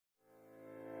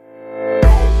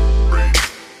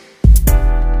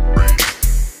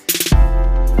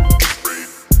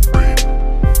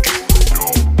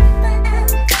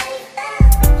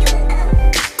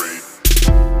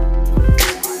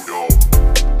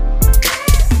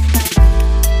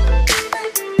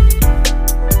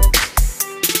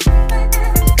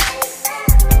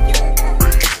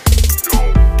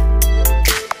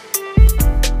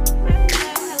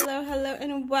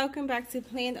welcome back to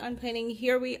Planned on Planning.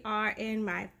 Here we are in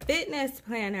my fitness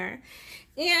planner,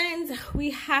 and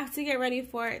we have to get ready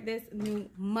for this new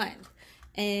month,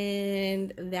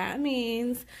 and that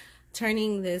means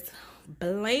turning this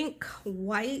blank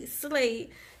white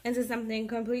slate into something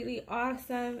completely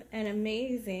awesome and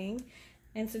amazing.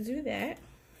 And to do that,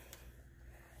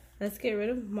 let's get rid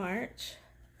of March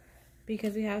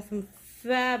because we have some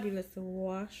fabulous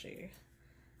washi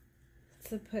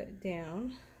to put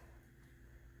down.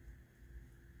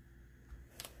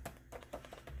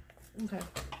 Okay.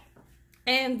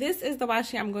 And this is the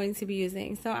washi I'm going to be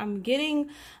using. So I'm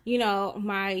getting,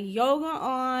 my yoga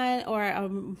on, or a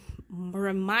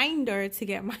reminder to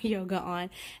get my yoga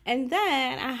on. And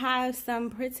then I have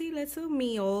some pretty little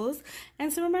meals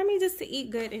and to remind me just to eat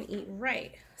good and eat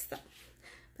right. So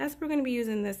that's what we're going to be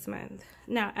using this month.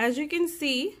 Now, as you can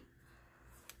see,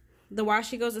 the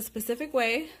washi goes a specific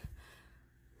way.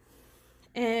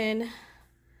 And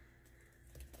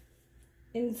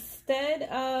instead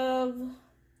of,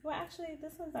 well, actually,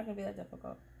 this one's not going to be that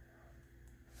difficult.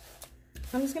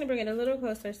 I'm just going to bring it a little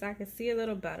closer so I can see a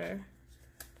little better.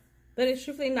 But it's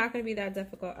truthfully not going to be that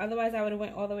difficult. Otherwise, I would have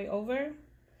went all the way over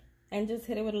and just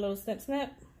hit it with a little snip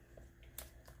snip.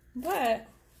 But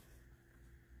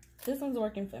this one's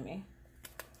working for me.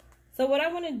 So what I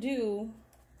want to do,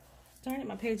 darn it,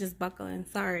 my page is buckling,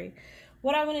 sorry.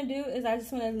 What I want to do is I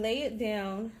just want to lay it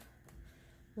down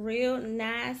real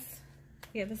nice.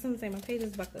 Yeah, this one's saying my page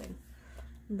is buckling.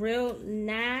 Real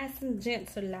nice and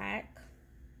gentle like.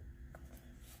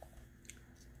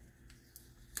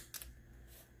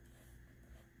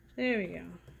 There we go.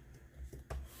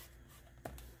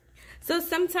 So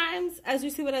sometimes, as you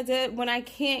see what I did, when I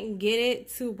can't get it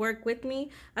to work with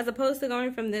me, as opposed to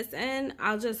going from this end,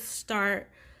 I'll just start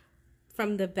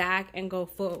from the back and go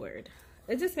forward.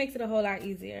 It just makes it a whole lot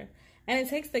easier. And it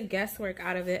takes the guesswork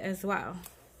out of it as well.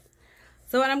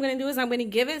 So what I'm going to do is I'm going to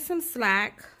give it some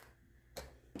slack,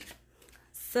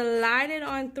 slide it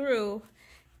on through,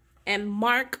 and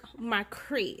mark my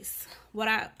crease. What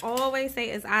I always say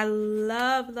is I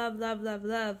love, love, love, love,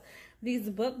 love these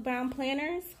book bound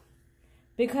planners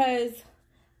because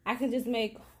I can just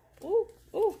make,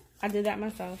 I did that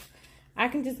myself. I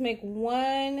can just make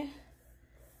one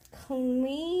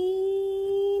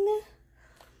clean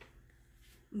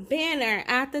banner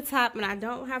at the top, and I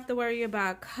don't have to worry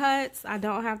about cuts. I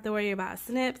don't have to worry about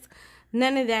snips,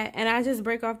 none of that. And I just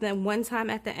break off them one time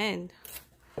at the end.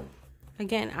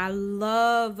 Again, I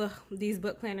love these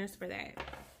book planners for that.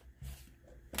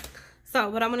 So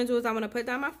what I'm going to do is I'm going to put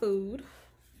down my food.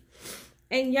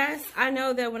 And yes, I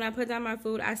know that when I put down my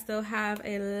food, I still have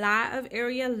a lot of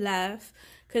area left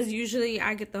because usually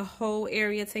I get the whole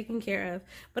area taken care of.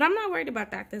 But I'm not worried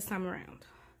about that this time around.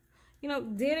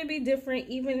 Dare to be different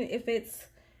even if it's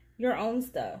your own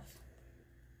stuff.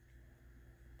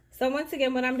 So once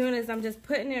again, what I'm doing is I'm just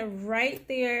putting it right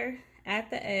there at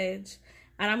the edge.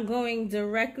 And I'm going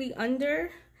directly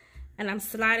under, and I'm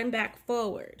sliding back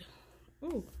forward.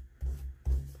 Ooh.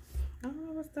 I don't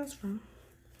know what that's from.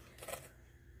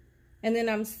 And then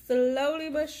I'm slowly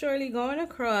but surely going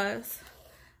across,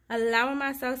 allowing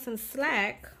myself some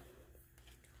slack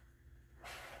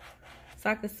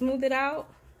so I can smooth it out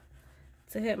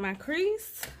to hit my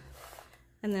crease.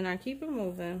 And then I keep it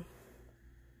moving.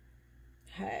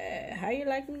 Hey, how you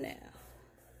like me now?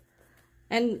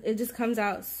 And it just comes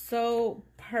out so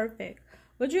perfect.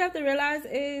 What you have to realize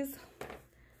is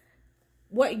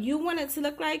what you want it to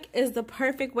look like is the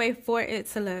perfect way for it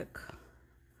to look.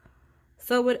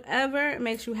 So whatever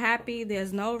makes you happy,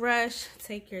 there's no rush.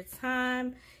 Take your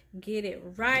time. Get it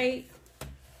right.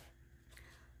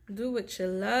 Do what you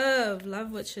love.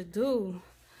 Love what you do.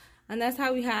 And that's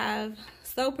how we have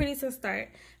So Pretty to start.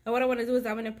 And what I want to do is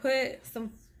I want to put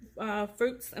some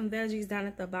fruits and veggies down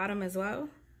at the bottom as well.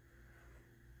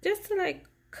 Just to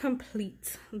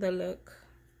complete the look.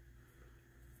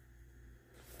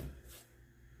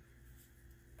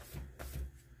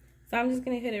 So I'm just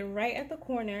going to hit it right at the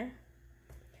corner.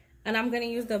 And I'm going to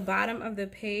use the bottom of the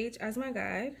page as my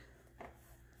guide.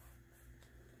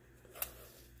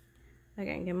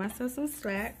 Again, give myself some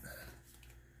slack.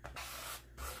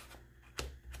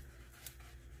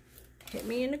 Hit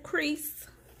me in the crease.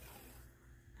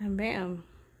 And bam.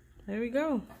 There we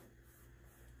go.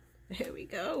 Here we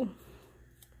go.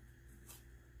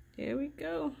 Here we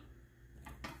go.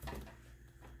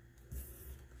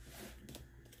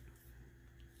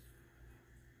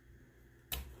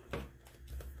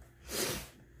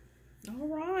 All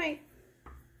right.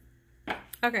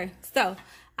 Okay, so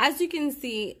as you can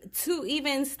see, to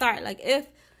even start,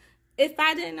 if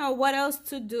I didn't know what else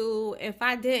to do, if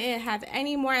I didn't have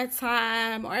any more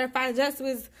time, or if I just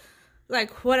was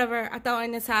like whatever, I throw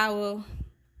in the towel.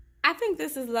 I think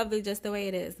this is lovely just the way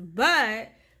it is.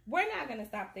 But we're not going to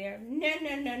stop there. No.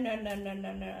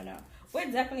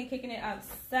 We're definitely kicking it up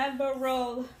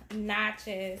several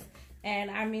notches.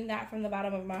 And I mean that from the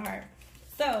bottom of my heart.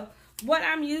 So what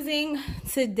I'm using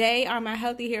today are my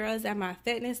Healthy Heroes and my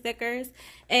fitness stickers.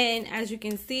 And as you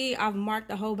can see, I've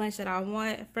marked a whole bunch that I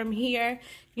want from here.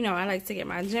 You know, I like to get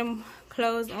my gym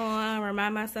clothes on,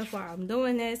 remind myself while I'm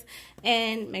doing this,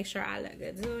 and make sure I look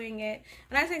good doing it.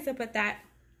 And I like to put that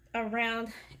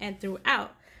around and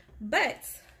throughout. But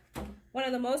one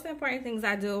of the most important things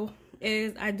I do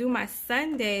is I do my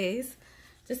Sundays,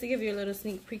 just to give you a little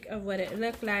sneak peek of what it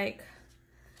looked like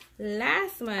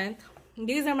last month.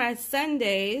 These are my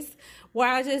Sundays where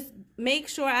I just make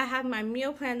sure I have my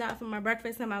meal planned out for my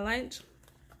breakfast and my lunch,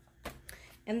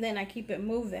 and then I keep it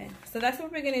moving. So that's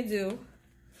what we're gonna do.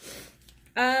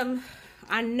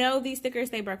 I know these stickers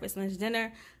say breakfast, lunch,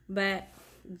 dinner, but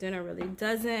dinner really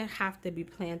doesn't have to be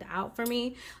planned out for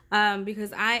me,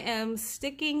 because I am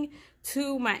sticking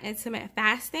to my intermittent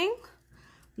fasting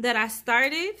that I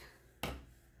started.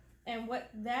 And what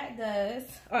that does,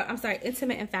 or I'm sorry,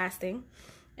 intermittent fasting.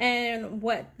 And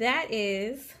what that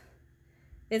is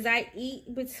I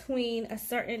eat between a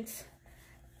certain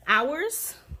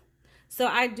hours. So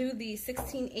I do the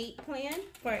 16-8 plan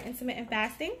for intermittent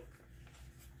fasting.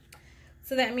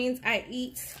 So that means I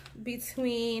eat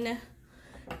between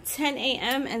 10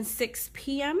 a.m. and 6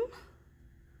 p.m.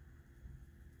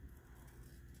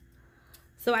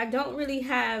 So I don't really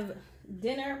have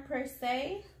dinner per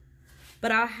se,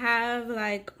 but I'll have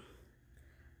like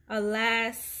a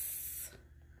last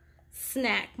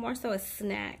snack, more so a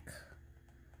snack,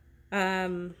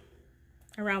 around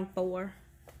 4.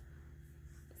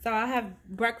 So I'll have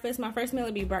breakfast. My first meal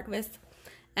will be breakfast,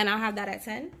 and I'll have that at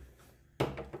 10.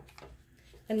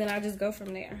 And then I'll just go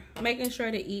from there, making sure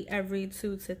to eat every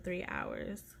 2 to 3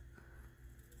 hours.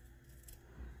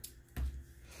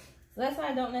 So that's why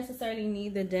I don't necessarily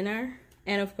need the dinner.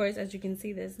 And of course, as you can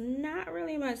see, there's not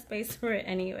really much space for it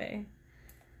anyway.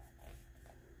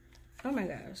 Oh my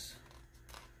gosh.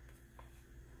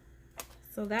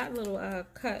 So that little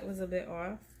cut was a bit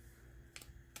off.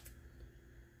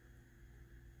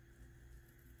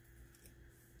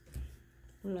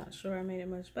 I'm not sure I made it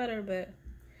much better, but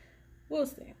we'll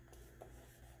see.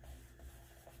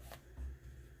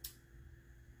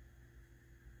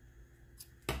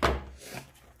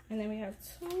 And then we have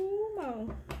 2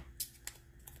 more.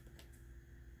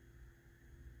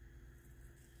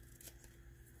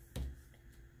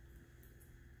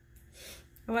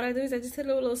 And what I do is I just hit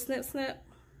a little snip, snip.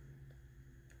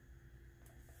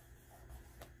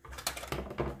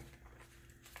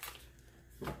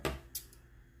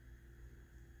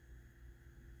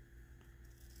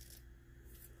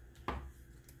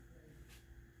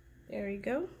 There we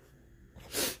go.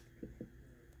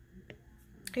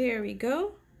 Here we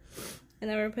go. And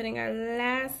then we're putting our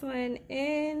last one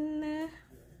in.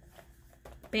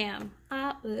 Bam.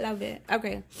 I love it.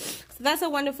 Okay. So that's a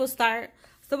wonderful start.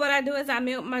 So what I do is I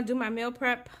do my meal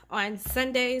prep on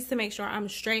Sundays to make sure I'm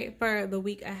straight for the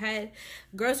week ahead.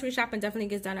 Grocery shopping definitely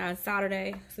gets done on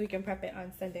Saturday, so we can prep it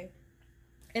on Sunday.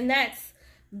 And that's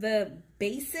the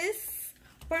basis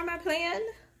for my plan.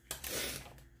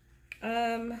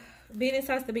 Being it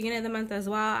starts the beginning of the month as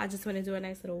well, I just want to do a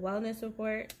nice little wellness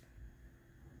report.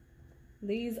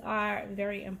 These are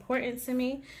very important to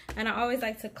me, and I always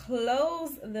like to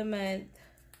close the month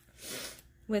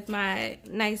with my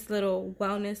nice little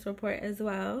wellness report as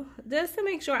well, just to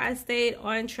make sure I stayed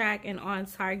on track and on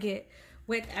target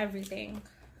with everything.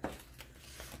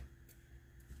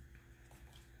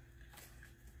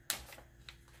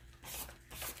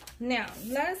 Now,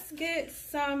 let's get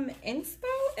some inspo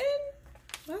in.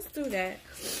 Let's do that.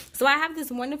 So I have this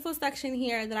wonderful section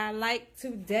here that I like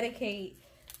to dedicate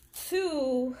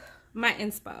to my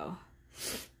inspo.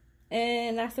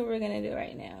 And that's what we're going to do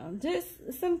right now.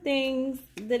 Just some things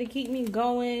that'll keep me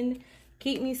going,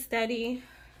 keep me steady.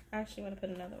 I actually want to put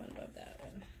another one above that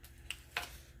one.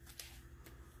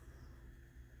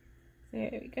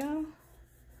 There we go.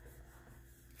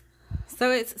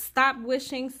 So it's stop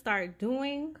wishing, start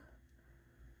doing.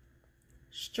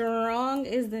 Strong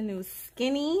is the new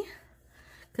skinny.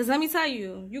 Because let me tell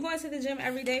you, you're going to the gym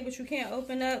every day, but you can't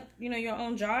open up, you know, your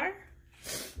own jar.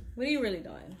 What are you really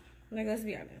doing? Like, let's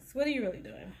be honest. What are you really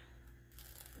doing?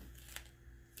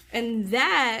 And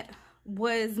that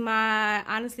was my,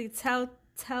 honestly,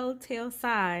 telltale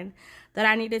sign that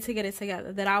I needed to get it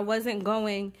together. That I wasn't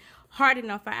going hard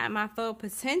enough or at my full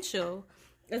potential.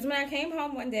 Because when I came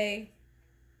home one day,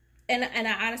 and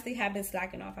I honestly have been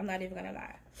slacking off. I'm not even going to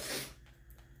lie.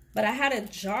 But I had a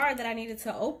jar that I needed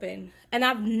to open. And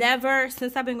I've never,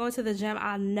 since I've been going to the gym,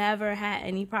 I've never had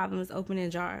any problems opening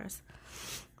jars.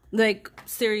 Like,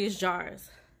 serious jars.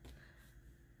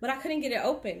 But I couldn't get it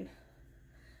open.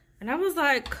 And I was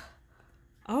like,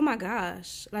 oh my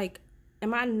gosh. Like,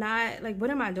 am I not, like, what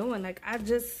am I doing? Like,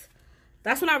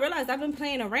 that's when I realized I've been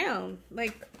playing around.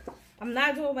 Like, I'm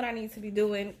not doing what I need to be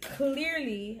doing.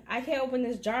 Clearly, I can't open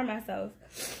this jar myself.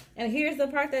 And here's the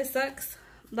part that sucks,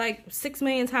 like, 6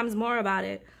 million times more about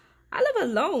it. I live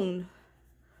alone.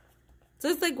 So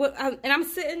it's like, and I'm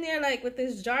sitting there, like, with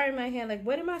this jar in my hand. Like,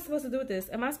 what am I supposed to do with this?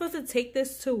 Am I supposed to take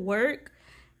this to work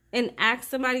and ask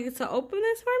somebody to open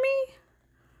this for me?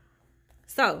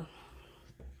 So,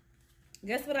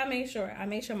 guess what I made sure? I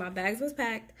made sure my bags was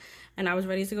packed and I was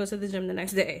ready to go to the gym the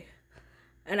next day.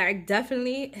 And I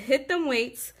definitely hit them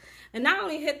weights. And not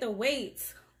only hit the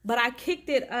weights, but I kicked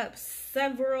it up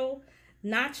several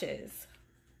notches.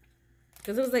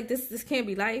 Because it was like, this can't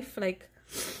be life. Like,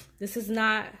 this is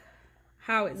not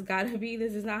how it's gotta be.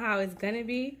 This is not how it's gonna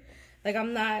be. Like,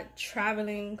 I'm not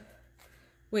traveling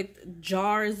with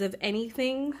jars of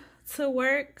anything to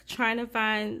work, trying to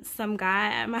find some guy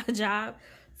at my job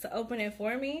to open it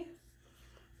for me.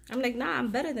 I'm like, nah, I'm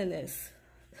better than this.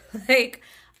 Like,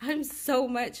 I'm so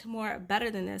much more better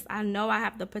than this. I know I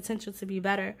have the potential to be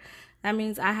better. That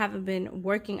means I haven't been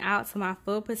working out to my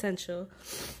full potential.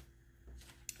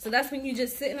 So that's when you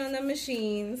just sitting on the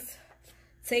machines,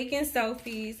 taking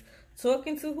selfies,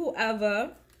 talking to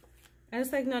whoever. And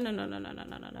it's like, no.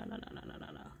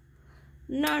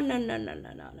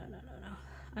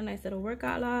 A nice little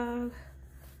workout log.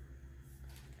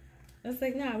 It's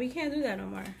like, nah, we can't do that no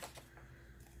more.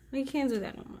 We can't do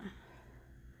that no more.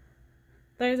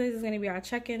 Thursdays is going to be our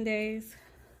check-in days.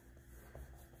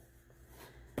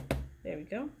 There we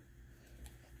go.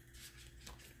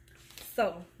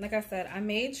 So, like I said, I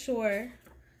made sure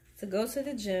to go to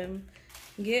the gym,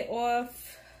 get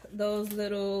off those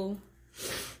little,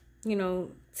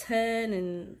 10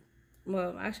 and,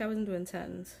 well, actually I wasn't doing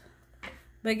 10s.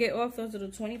 But get off those little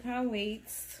 20-pound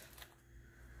weights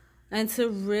and to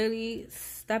really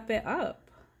step it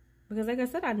up. Because like I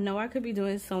said, I know I could be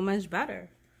doing so much better.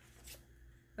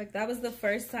 Like, that was the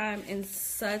first time in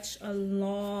such a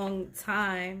long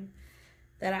time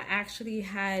that I actually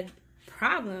had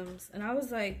problems. And I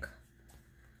was like,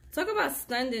 talk about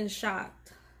stunned and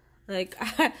shocked. Like,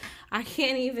 I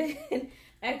can't even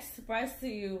express to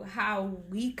you how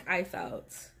weak I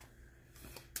felt.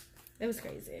 It was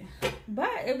crazy. But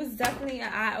it was definitely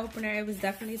an eye-opener. It was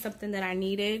definitely something that I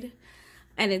needed.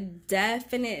 And it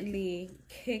definitely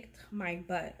kicked my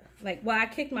butt. Like, well, I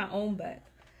kicked my own butt.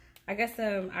 I guess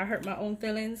I hurt my own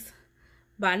feelings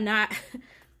by not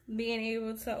being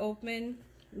able to open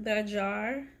the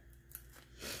jar.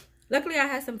 Luckily, I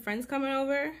had some friends coming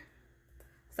over.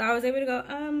 So I was able to go,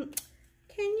 can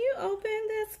you open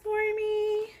this for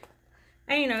me?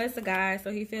 And, it's a guy,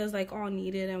 so he feels, like, all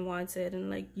needed and wanted. And,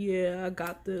 like, yeah, I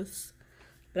got this.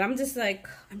 But I'm just, like,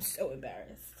 I'm so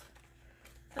embarrassed.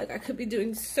 Like, I could be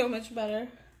doing so much better.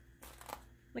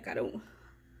 Like, I'm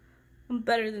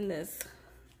better than this.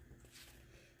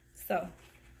 So,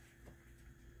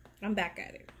 I'm back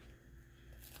at it.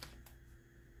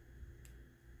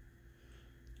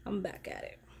 I'm back at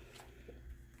it.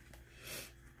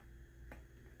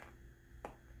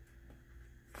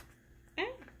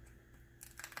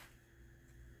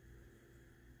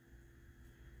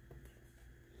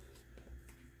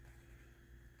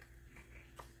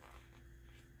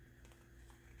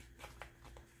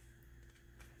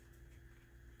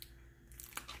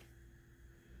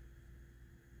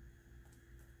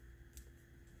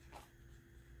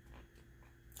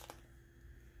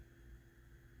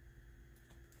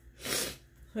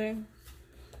 Okay.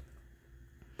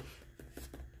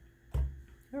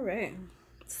 All right.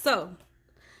 So,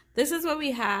 this is what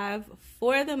we have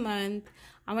for the month.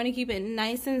 I want to keep it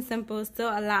nice and simple, still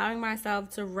allowing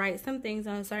myself to write some things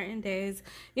on certain days,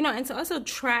 and to also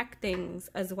track things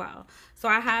as well. So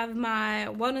I have my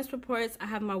wellness reports, I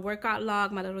have my workout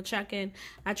log, my little check-in.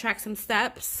 I track some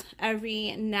steps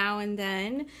every now and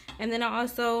then. And then I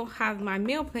also have my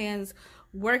meal plans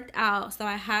worked out, so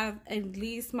I have at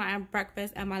least my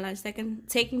breakfast and my lunch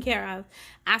taken care of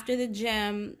after the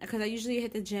gym, because I usually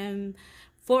hit the gym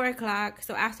 4 o'clock.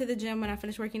 So after the gym, when I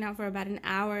finish working out for about an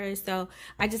hour or so,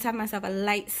 I just have myself a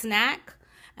light snack,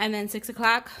 And then 6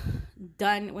 o'clock,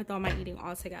 done with all my eating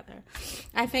altogether.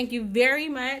 I thank you very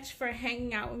much for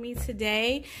hanging out with me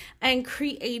today and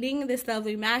creating this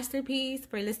lovely masterpiece,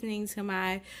 for listening to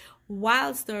my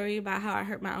wild story about how I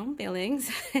hurt my own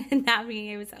feelings and not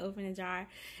being able to open a jar.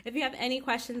 If you have any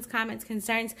questions, comments,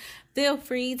 concerns, feel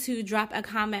free to drop a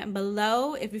comment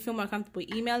below. If you feel more comfortable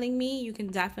emailing me, you can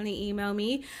definitely email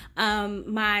me.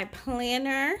 My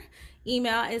planner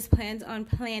email is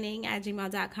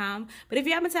plannedonplanning@gmail.com. But if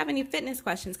you happen to have any fitness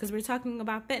questions, because we're talking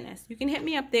about fitness, you can hit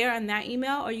me up there on that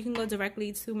email, or you can go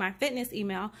directly to my fitness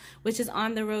email, which is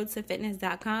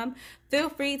ontheroadtofitness.com. Feel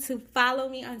free to follow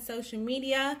me on social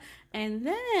media. And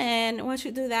then once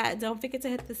you do that, don't forget to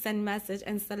hit the send message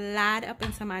and slide up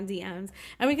into my DMs.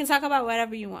 And we can talk about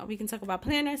whatever you want. We can talk about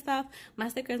planner stuff, my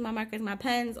stickers, my markers, my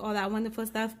pens, all that wonderful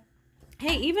stuff.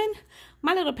 Hey, even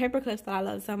my little paper clips that I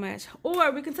love so much.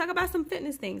 Or we can talk about some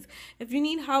fitness things. If you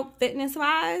need help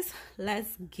fitness-wise,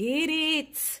 let's get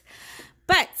it.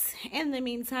 But in the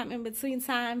meantime, in between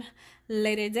time,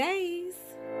 later days.